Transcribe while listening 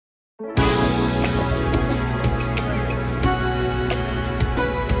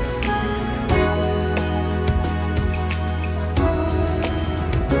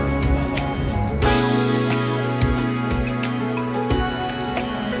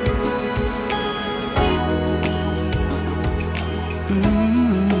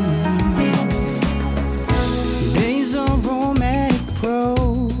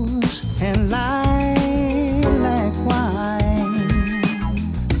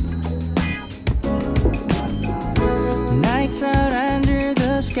Nights out under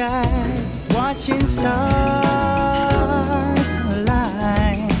the sky, watching stars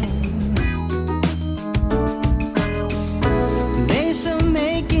align. Days of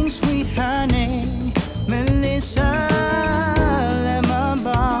making sweet honey, Melissa, lemon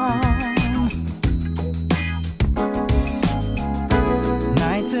balm.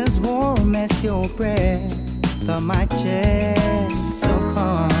 Nights as warm as your breath on my chest, so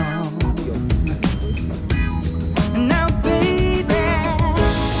calm. Now baby,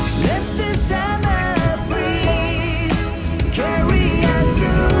 let the summer breeze carry us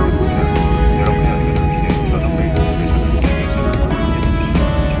away.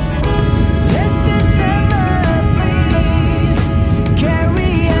 Let the summer breeze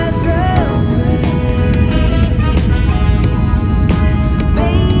carry us away.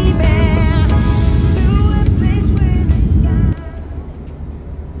 Baby, to a place where the sun.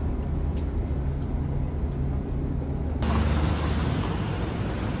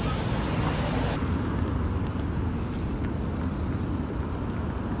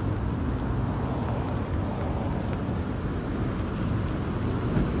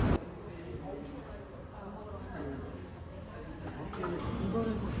 이거를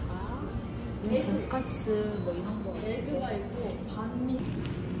볼까? 돈가스 뭐 이런 거. 에그가 있고 반미.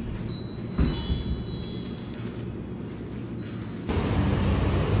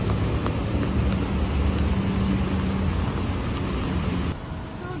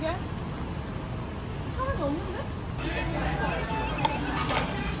 그러게. 사람이 없는데?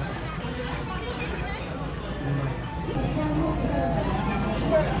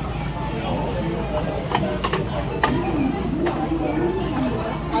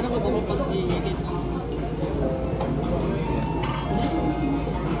 다른 거 먹을 건지 얘기했잖아.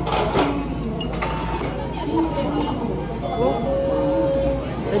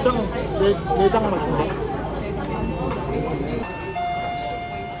 내장 맛인데?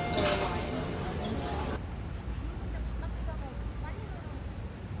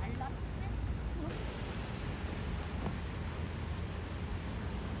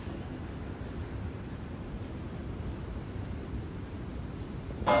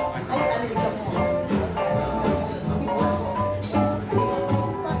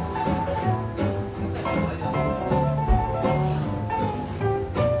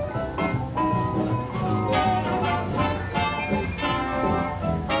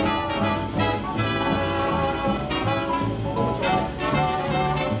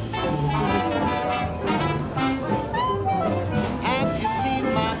 Have you seen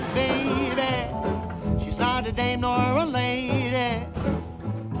my baby? She's not a dame nor a lady.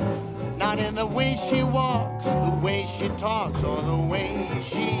 Not in the way she walks, the way she talks, or the way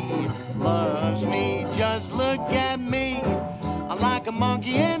she loves me. Just look at me. I'm like a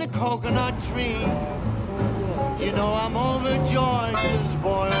monkey in a coconut tree. You know I'm overjoyed, 'cause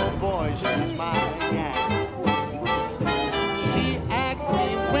boy, oh boy, she's my gal. She asks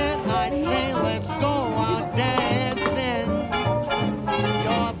me when I say let's go out dancing.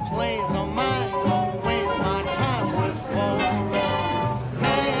 Your place or mine, don't waste my time with romancing.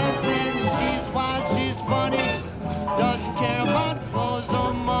 She's wild, she's funny, doesn't care about clothes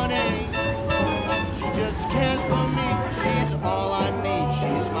or money. She just cares for me, she's all I need,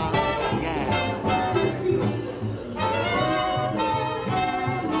 she's my gal.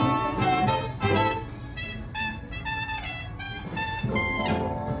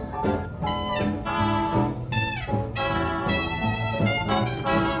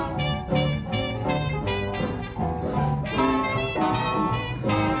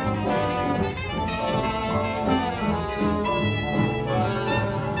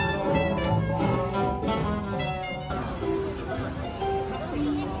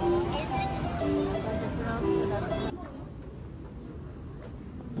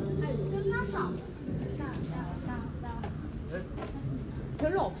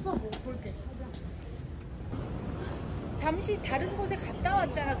 별로 없어 뭐 볼 게. 잠시 다른 곳에 갔다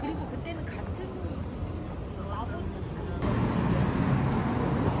왔잖아. 그리고 그때는 같은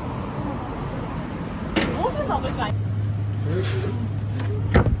무엇을 먹을 거 아니야?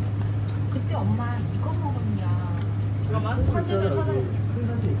 그때 엄마 이거 먹었냐? 잠깐만 사진을 찾아볼게. 큰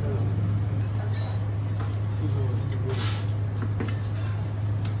사진 있잖아.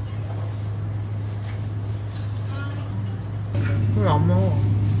 왜 안 먹어?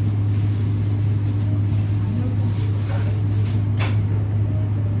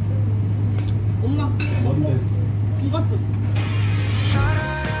 엄마 뭔데? 이것도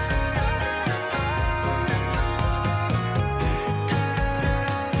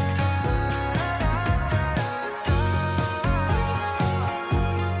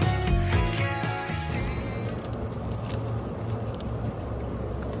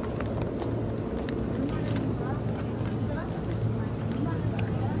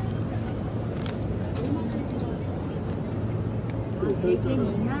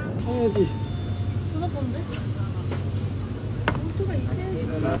되냐? 사야지. 전화번호인데? 오토가 있어야지.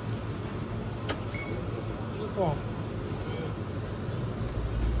 와.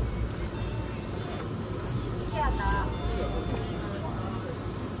 신기하다.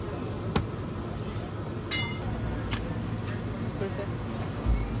 글쎄.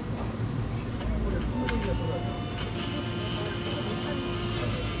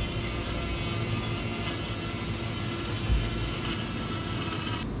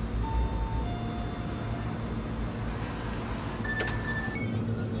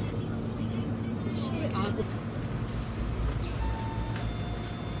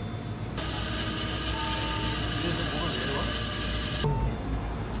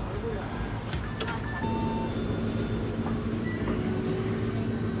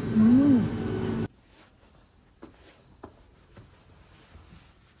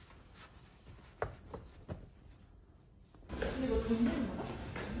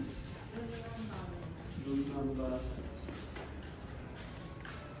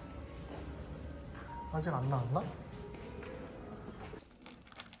 아직 안 나왔나?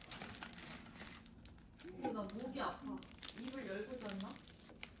 나 목이 아파. 입을 열고 잤나?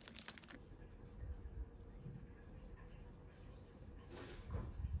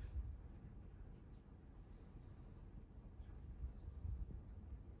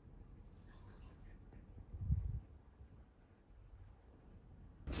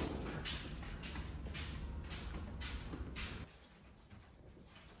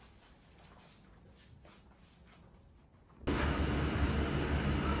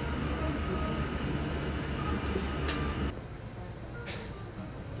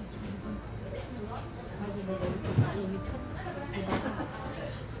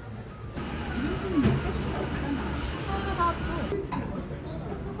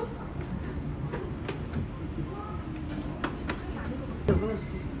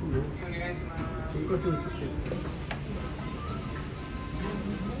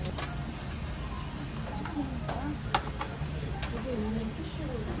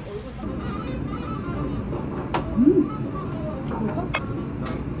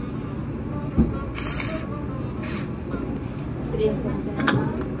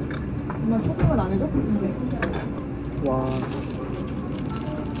 엄마 소금은 안 해줘? 와.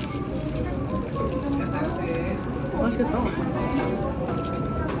 맛있겠다.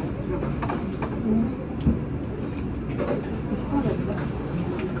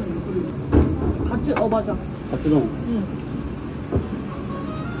 같이 맞아. 박주동. 응.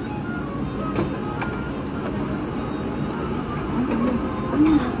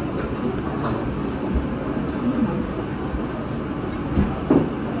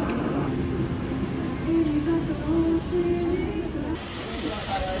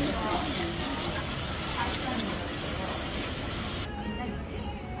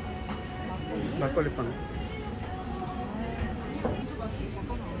 막걸리 파네.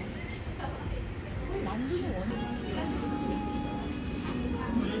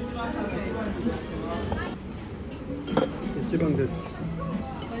 지방 됐어.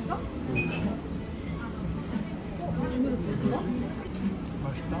 맛있어?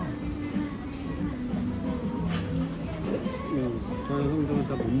 맛있다. 저희 성적은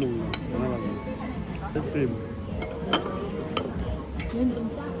다 못 먹나. 원하라고. 아이스크림. 얘는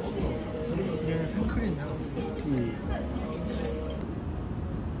좀 짜. 얘 생크림이야.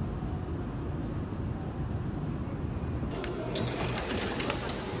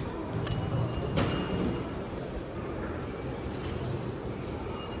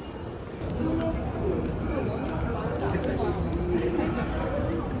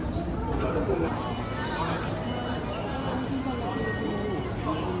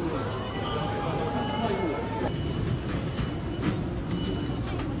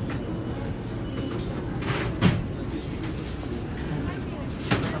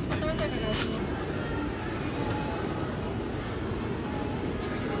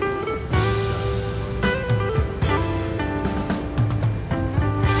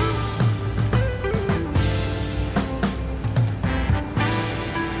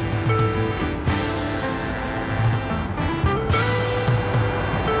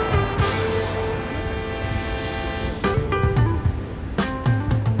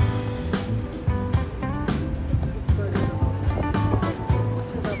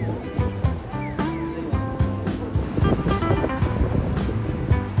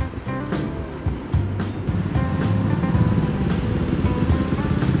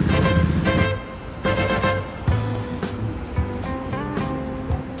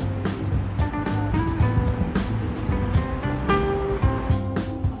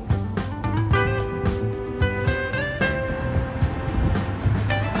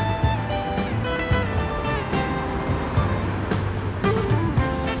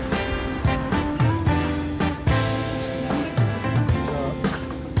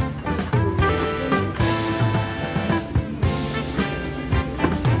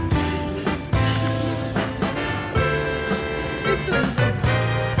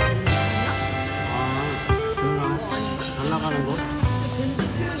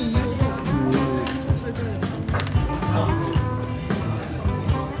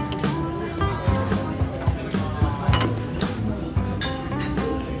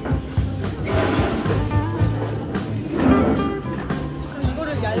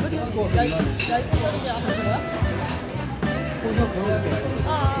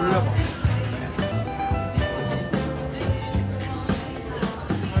 돌려봐.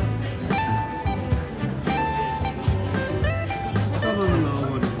 하다만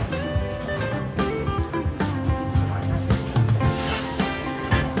나와버리네.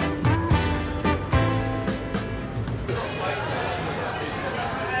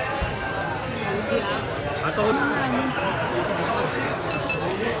 아까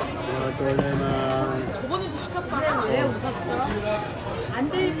저번에도 시켰다가 왜 웃었어? 안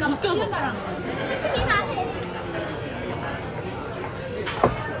들릴까 봐 웃겨서 말한 거야. 신이나 해.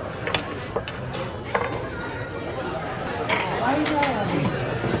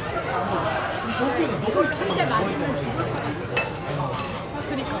 이걸 한 대 맞으면 죽을 것 같아.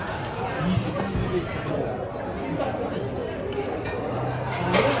 그니까.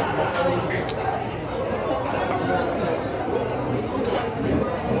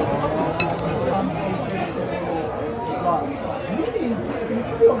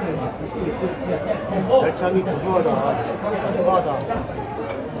 열창이 고소하다. 고소하다.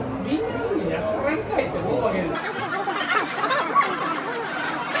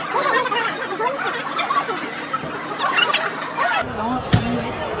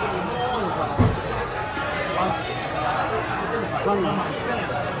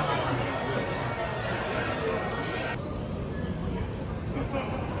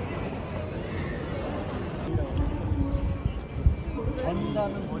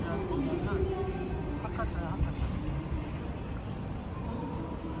 전자는 뭐냐면 바깥을 한다.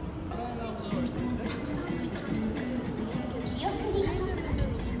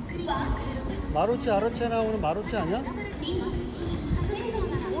 마루치 아르체 나오는 마루치 아니야?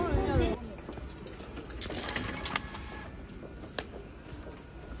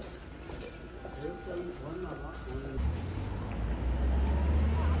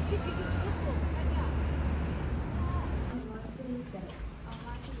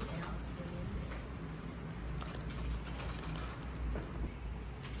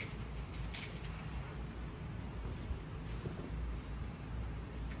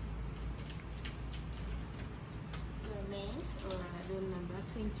 room number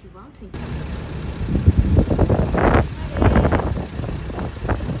 21, 22.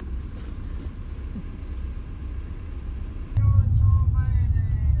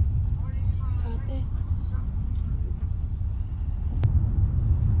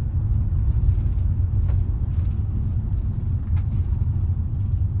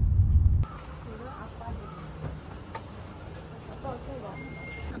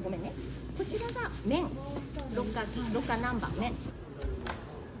麺、ロッカナンバー麺。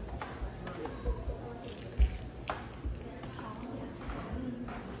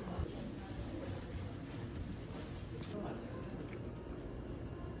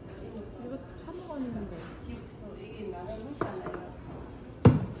 이거 사 먹었는데. 이게 나는 무시하나요?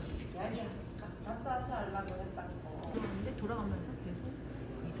 야야 갔다 와서 하려고 했다고. 근데 돌아가면서 계속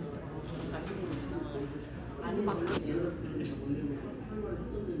아니 막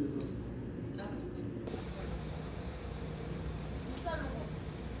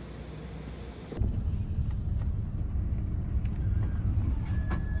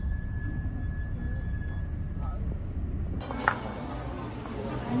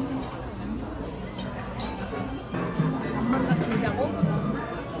엄마가 길다고?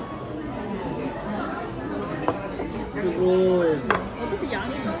 수고이. 어차피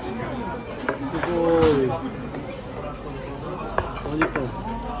양이 적어. 수고이. 그러니까.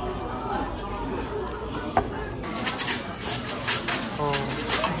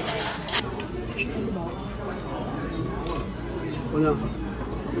 뭐냐?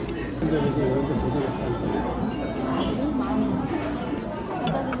 근데 이게 이렇게 보내겠다.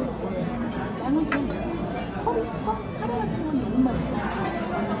 나는 그냥 카레 같은 건 너무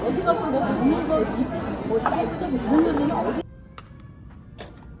맛있어. 어디 가서 뭐 먹는 거, 뭐 짧게 먹는 거는 어디?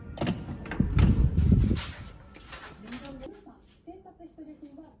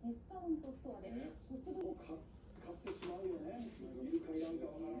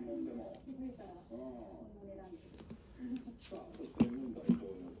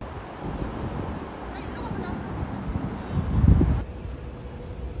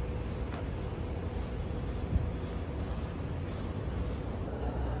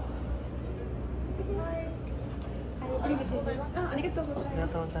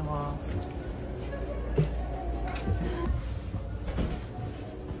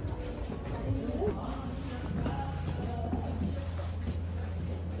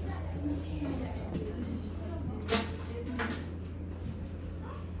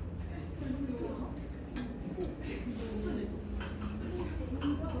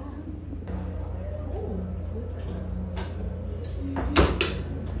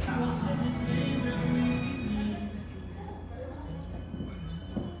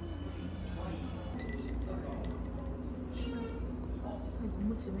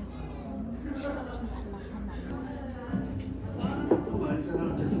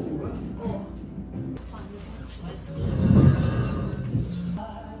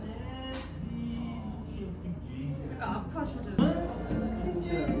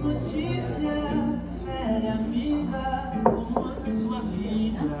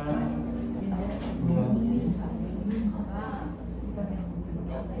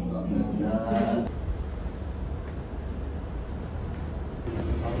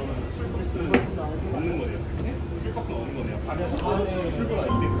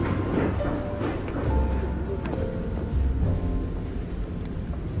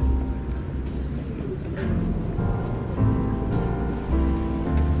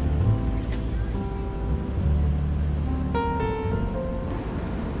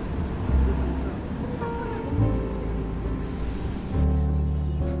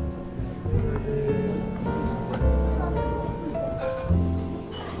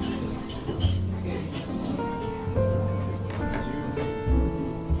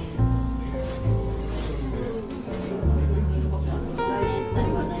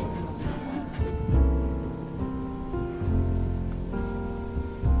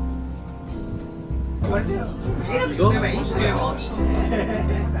 이거?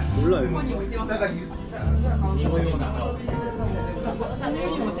 몰라요.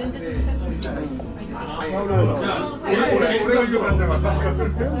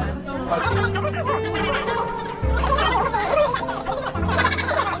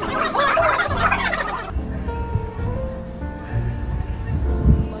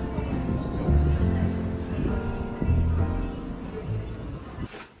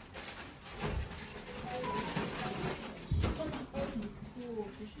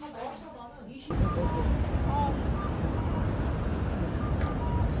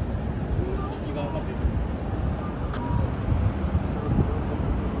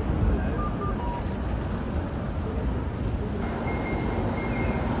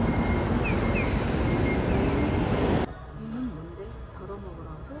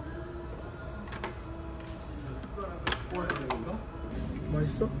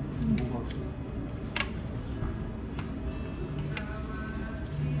 맛있어?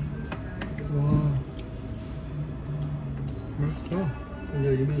 와, 맛있다.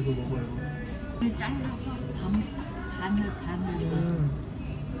 이제 입에서 먹어요. 잘라서 반을.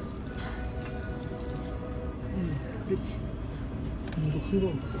 그렇지. 이거 큰 거.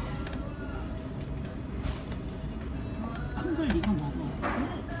 큰 걸 네가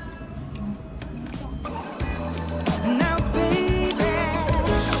먹어.